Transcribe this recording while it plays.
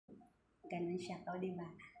Ganun siya to, di ba?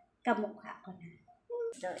 Kamukha ko na.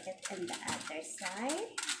 So, it's on the other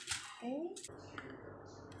side. Okay.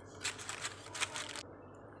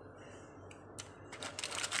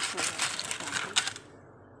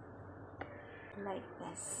 Like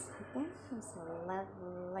this. Okay. So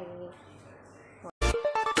lovely.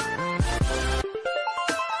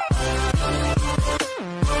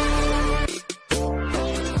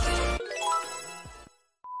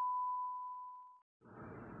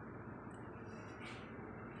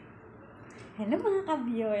 Hello mga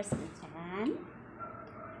ka-viewers ko dyan.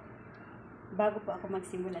 Bago po ako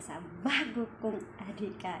magsimula sa bago kong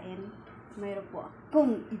adhikain, mayroon po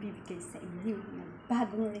akong ibibigay sa inyo na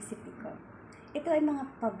bagong recipe ko. Ito ay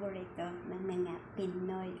mga paborito ng mga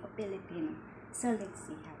Pinoy o Pilipino. So let's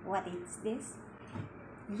see what is this.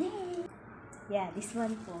 Yay! Yeah, this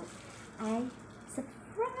one po ay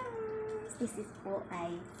surprise! This is po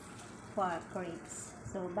ay pork ribs.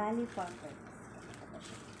 So, bali pork ribs.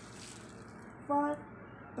 Pork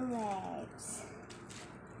ribs.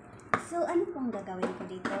 So, ano pong gagawin ko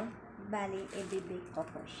dito? Bali, i-bake ko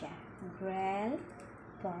po siya. Grilled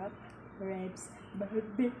pork ribs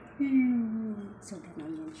barbecue. So,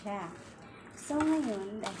 ganun yun siya. So,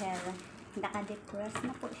 ngayon, dahil naka-defrost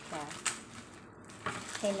na po siya,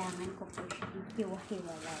 kailangan ko po siyang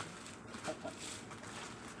hiwa-hiwalay. Ito po.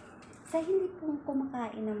 Sa hindi pong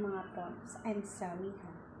kumakain ng mga porks, I'm sorry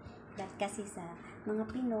ha. But kasi sa mga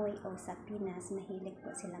Pinoy o sa Pinas, mahilig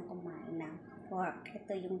po silang kumain ng pork.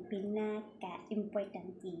 Ito yung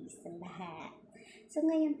pinaka-importante sa lahat. So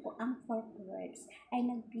ngayon po, ang pork ribs ay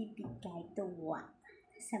nagbibigay tuwa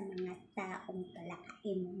sa mga taong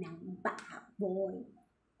palakain ng baboy.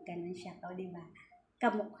 Ganun siya to, di ba?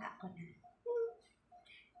 Kamukha ko na.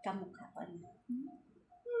 Kamukha ko na.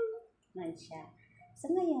 Ganun siya. So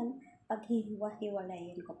ngayon,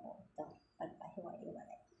 paghihiwa-hiwalayin ko po ito.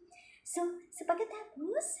 Pagpahiwa-hiwalay. So, sa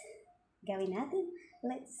pagkatapos, gawin natin.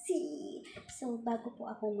 Let's see. So, bago po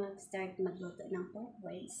ako mag-start magluto ng pork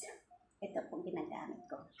ribs, ito po ginagamit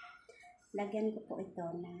ko. Lagyan ko po ito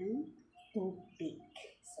ng tubig.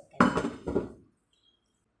 So, ganun.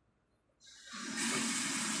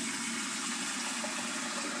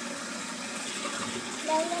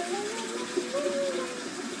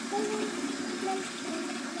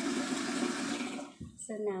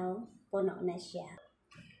 So, now, puno na siya.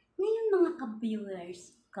 Ngayon mga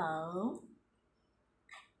ka-viewers ko,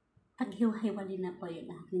 paghiwa-hiwalay na po yun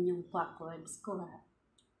natin yung pork ribs ko ha.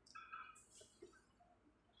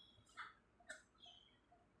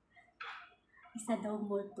 Isa daw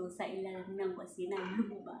multo sa ilalim ng kusina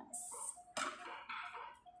lumabas.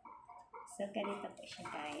 So ganito po siya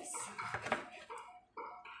guys.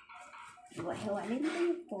 Hiwa-hiwalay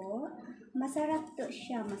na po. Masarap to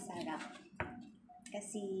siya, masarap.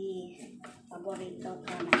 Kasi paborito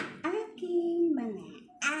ko ng aking mga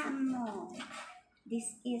amo.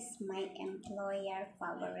 This is my employer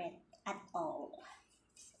favorite at all.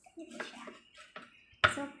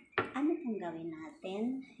 So, ano pong gawin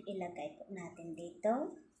natin? Ilagay po natin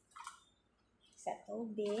dito sa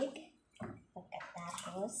tubig.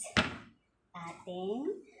 Pagkatapos, ating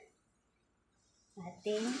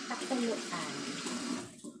pakuluan.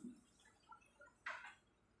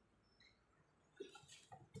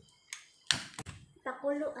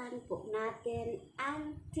 Pakuluan po natin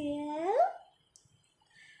until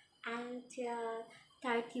 30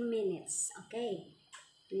 minutes. Okay?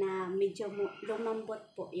 Na medyo lumambot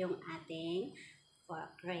po yung ating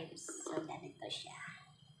pork ribs. So, ganito siya.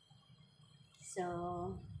 So,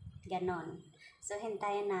 ganon. So,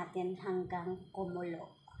 hintayin natin hanggang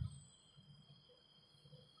kumulo.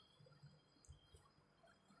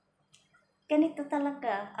 Ganito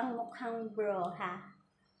talaga ang mukhang bro, ha?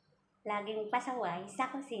 Laging pasaway sa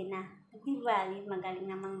kusina. Di bali, magaling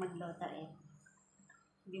namang magluto eh.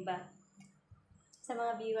 Di ba? Sa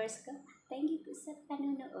mga viewers ko, thank you po sa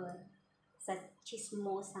panonood sa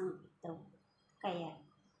chismosang ito. Kaya,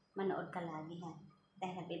 manood ka lagi ha.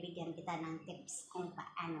 Dahil bibigyan kita ng tips kung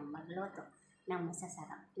paano magluto ng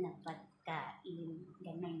masasarap na pagkain.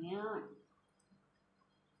 Ganun yun.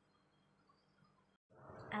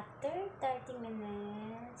 After 30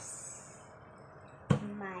 minutes,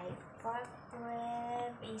 my pork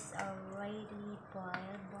rib is already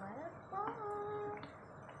boiled.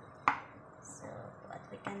 So what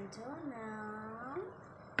we can do now,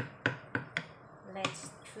 let's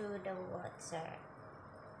throw the water.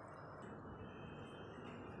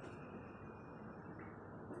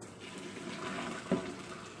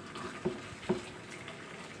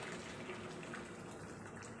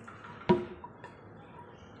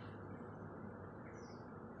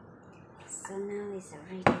 So now it's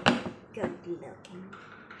already good looking.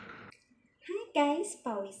 Guys,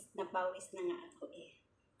 pawis na nga ako eh.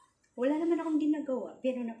 Wala naman akong ginagawa,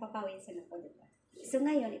 pero napapawisan ako, diba? So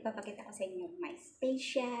ngayon, ipapakita ko sa inyo my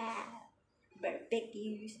special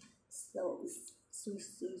barbecue sauce.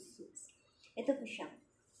 Ito po siya.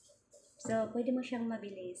 So, pwede mo siyang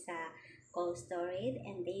mabili sa cold storage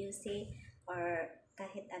and DUC or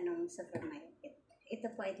kahit anong supermarket.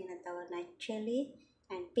 Ito po ay tinatawag na chili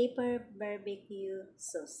and pepper barbecue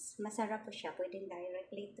sauce. Masarap po siya. Pwede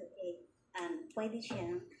directly to eat. Pwede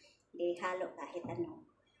siyang ihalo kahit ano.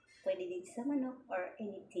 Pwede din sa manok or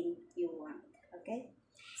anything you want. Okay?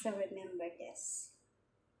 So, remember this.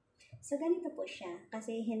 So, ganito po siya.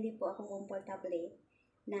 Kasi hindi po ako komportable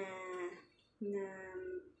na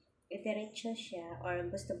itiretso siya or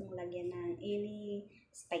gusto mong lagyan ng any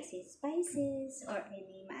spices or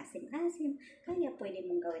any maasim-asim. Kaya pwede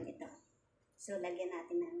mong gawin ito. So, lagyan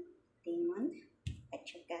natin ng lemon at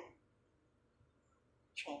saka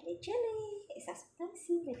chili. It's a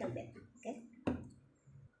spicy little bit. Okay?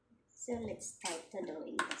 So, let's start to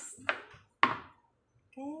doing this.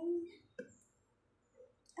 Okay.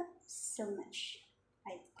 Up so much.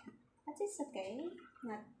 But it's okay.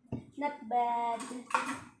 Not bad.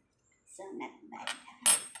 So, not bad.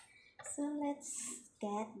 So, let's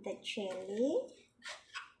get the chili.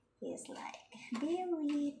 It's like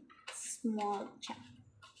very small chop.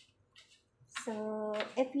 So,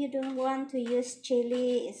 if you don't want to use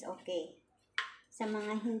chili, it's okay. Sa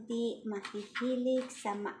mga hindi mahihilig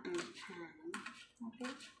sa maanghang.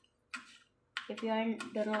 Okay? If you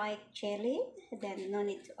don't like chili, then no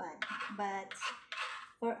need to add. But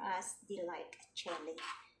for us, they like chili.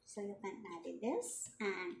 So, you can add this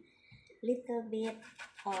and little bit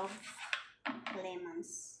of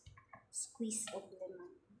lemons. Squeeze of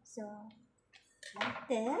lemon. So, like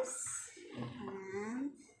this.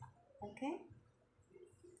 And, okay?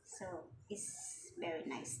 So, it's very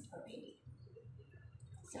nice already.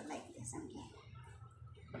 So, like this again.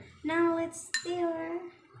 Now, let's stir.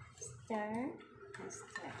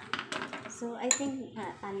 So, I think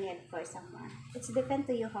I need for someone. It's depend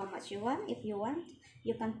to you how much you want. If you want,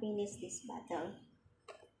 you can finish this bottle.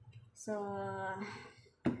 So,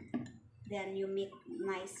 then you make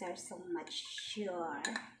nicer so much your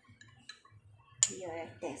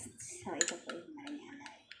taste. So, ito po yung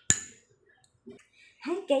marinalay.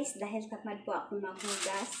 Hi guys, dahil tamad po ako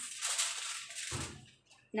maghugas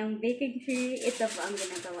ng baking tray, ito po ang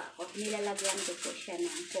ginagawa ko. Nilalagyan ko po siya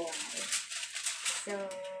ng coal. So,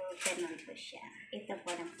 ganun po siya. Ito po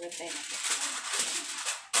nag-prepare na po siya.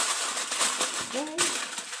 Okay.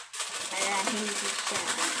 Para hindi siya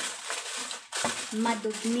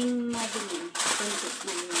madugning. Kundi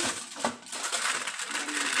malinis po.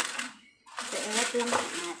 So, iwat lang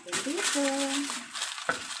natin dito.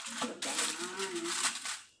 So, ganun.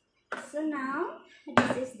 So, now,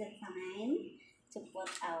 this is the time to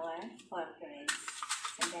put our pork ribs.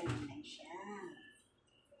 So, ganun lang siya.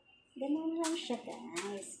 Ganun lang siya,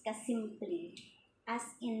 guys. Kasimple. As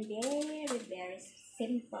in very, very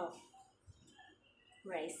simple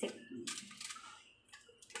recipe.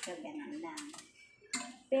 So, ganun lang.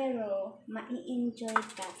 Pero, mai-enjoy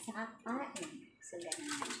ka sa kakain. So,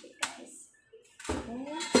 ganun lang siya, guys.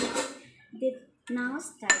 Okay? Now,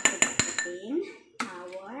 start with putting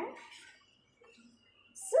our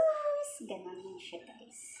sauce. Ganun lang siya,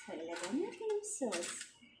 guys. So, ilagay natin yung sauce.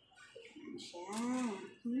 Ganun siya.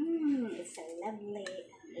 It's a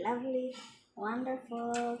lovely,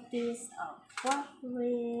 wonderful piece of pork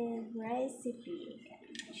rib recipe.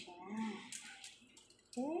 Ganun siya.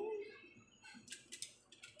 Okay?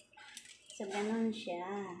 So, ganun siya.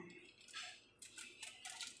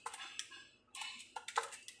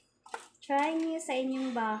 Try niyo sa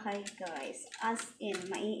inyong bahay, guys. As in,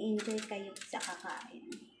 mai-enjoy kayo sa kakain.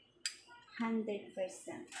 100%.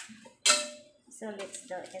 So, let's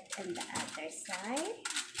do it on the other side.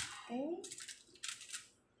 Okay?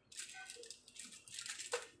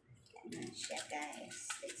 Ganun siya, guys.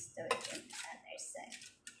 Let's do it on the other side.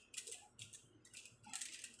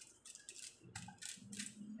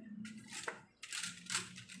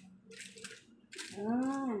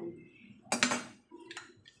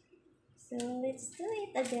 So, let's do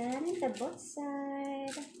it again the both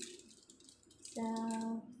side. So,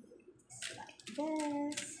 it's like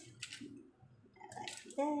this. Like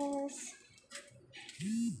this.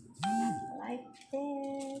 Like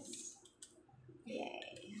this.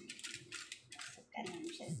 Yay. So, ganun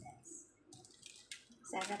siya, guys.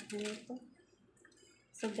 Sarap nito.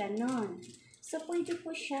 So, ganun. So, pwede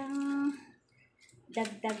po siyang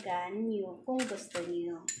dagdagan nyo kung gusto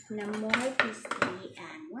nyo na more tasty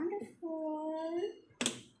and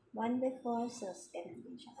wonderful sauce. Ganun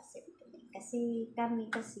din siya kasi ito. Kasi kami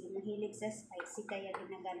mahilig sa spicy, kaya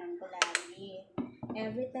ginaganon ko lagi.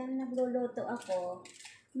 Every time nagluluto ako,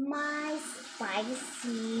 may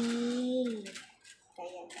spicy.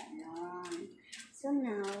 Kaya ganon. So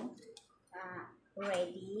now,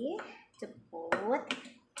 ready to put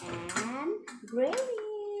and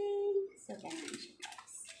grilling. So ganon siya,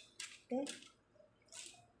 guys. Okay?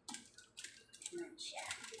 Ganon siya.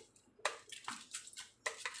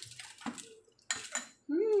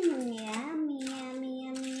 Yummy, yummy, yummy,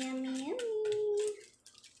 yummy, yummy.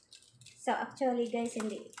 So, actually guys,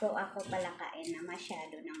 hindi ko ako palakain na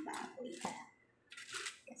masyado ng baboy, ha.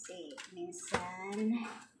 Kasi, minsan,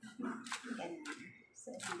 ganun.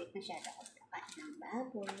 So, hindi masyado ako palakain ng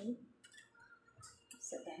baboy.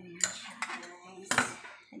 So, ganun siya, guys.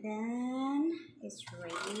 And then, it's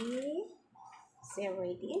ready. So,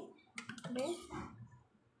 ready? Okay?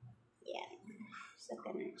 Yan. So,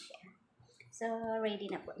 ganun siya. So, ready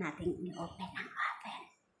na po natin i-open ang oven.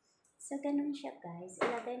 So, ganun siya, guys.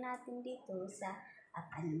 Ilagay natin dito sa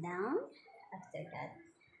up and down. After that,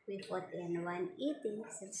 we put in 180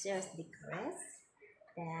 Celsius degrees.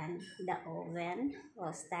 Then, the oven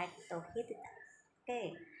will start to heat it up.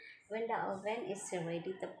 Okay. When the oven is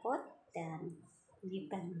ready to put, then you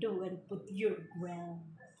can do and put your grill.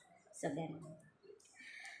 So, ganun.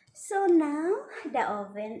 So, now, the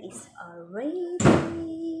oven is already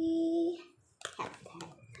hot.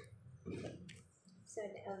 So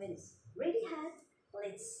the oven is really hot.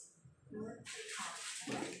 Let's move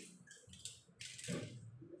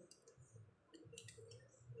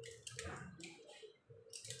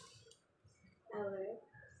our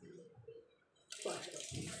pork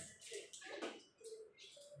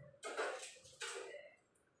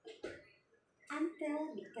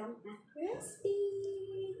until become a crispy.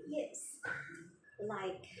 Yes,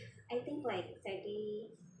 like I think like 30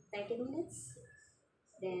 minutes.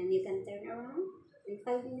 Then you can turn around. In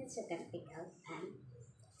 5 minutes, you can take out and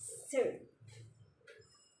serve.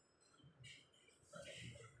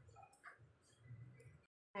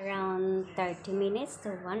 Around 30 minutes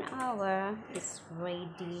to 1 hour is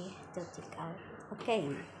ready to take out. Okay.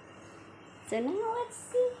 So now let's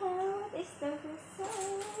see how is the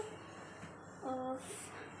result of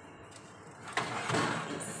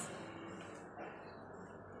this.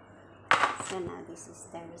 So now this is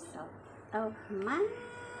the result of my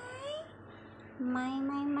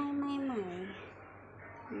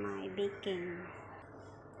baking.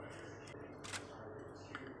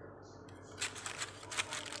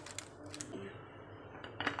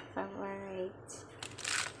 Favorite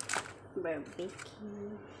barbecue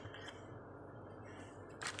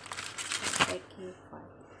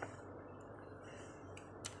part.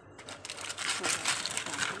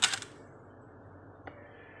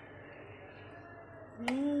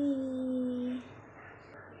 Yay!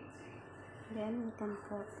 Then we can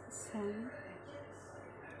put some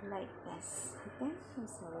like this. Okay,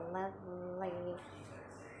 it's a lovely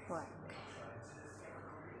fork.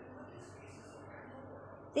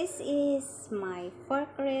 This is my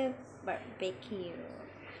pork rib barbecue.